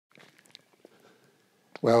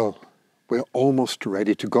Well, we're almost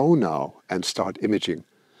ready to go now and start imaging.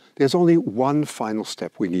 There's only one final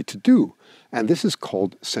step we need to do, and this is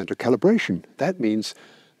called center calibration. That means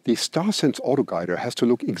the StarSense Autoguider has to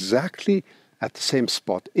look exactly at the same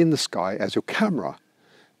spot in the sky as your camera.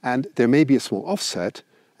 And there may be a small offset,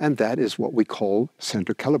 and that is what we call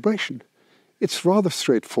center calibration. It's rather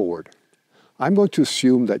straightforward. I'm going to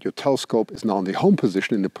assume that your telescope is now in the home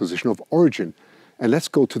position, in the position of origin. And let's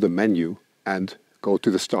go to the menu and go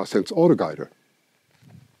to the StarSense Autoguider.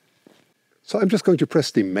 So I'm just going to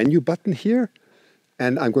press the menu button here,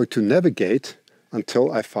 and I'm going to navigate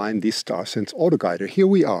until I find the StarSense Autoguider. Here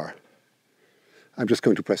we are. I'm just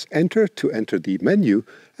going to press enter to enter the menu,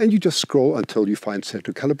 and you just scroll until you find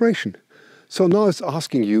center calibration. So now it's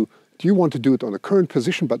asking you, do you want to do it on the current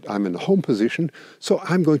position, but I'm in the home position, so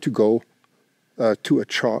I'm going to go to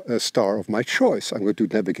a star of my choice. I'm going to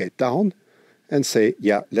navigate down and say,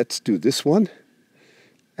 yeah, let's do this one.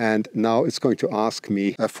 And now it's going to ask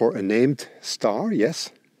me for a named star, yes.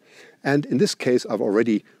 And in this case, I've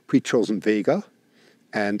already pre-chosen Vega,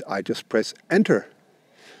 and I just press enter.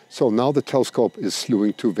 So now the telescope is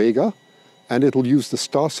slewing to Vega, and it'll use the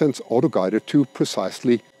StarSense Autoguider to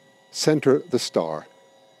precisely center the star.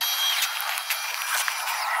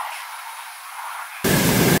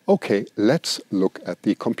 Okay, let's look at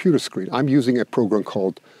the computer screen. I'm using a program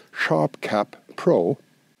called SharpCap Pro.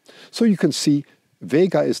 So you can see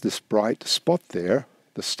Vega is this bright spot there,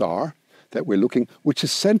 the star that we're looking, which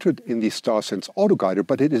is centered in the StarSense Autoguider,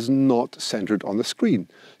 but it is not centered on the screen.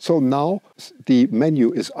 So now the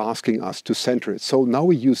menu is asking us to center it. So now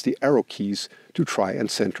we use the arrow keys to try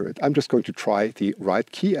and center it. I'm just going to try the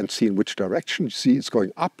right key and see in which direction. You see it's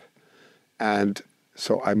going up, and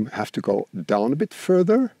so I have to go down a bit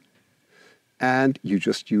further, and you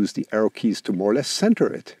just use the arrow keys to more or less center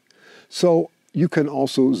it. So you can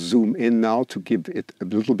also zoom in now to give it a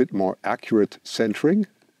little bit more accurate centering.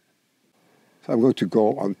 So I'm going to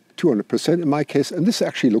go on 200% in my case, and this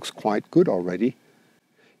actually looks quite good already.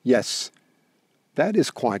 Yes, that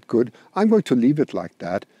is quite good. I'm going to leave it like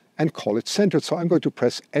that and call it centered. So I'm going to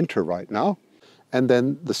press enter right now. And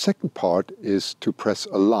then the second part is to press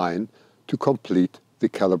align to complete the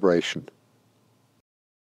calibration.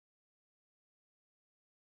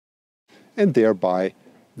 And thereby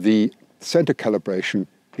the center calibration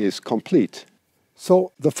is complete.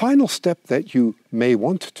 So the final step that you may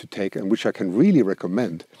want to take, and which I can really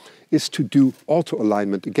recommend, is to do auto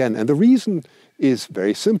alignment again. And the reason is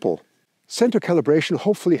very simple. Center calibration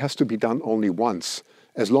hopefully has to be done only once,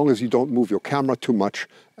 as long as you don't move your camera too much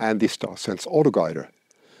and the StarSense Autoguider.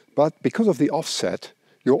 But because of the offset,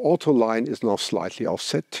 your auto align is now slightly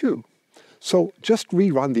offset too. So just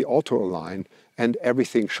rerun the auto align and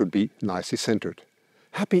everything should be nicely centered.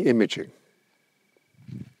 Happy imaging!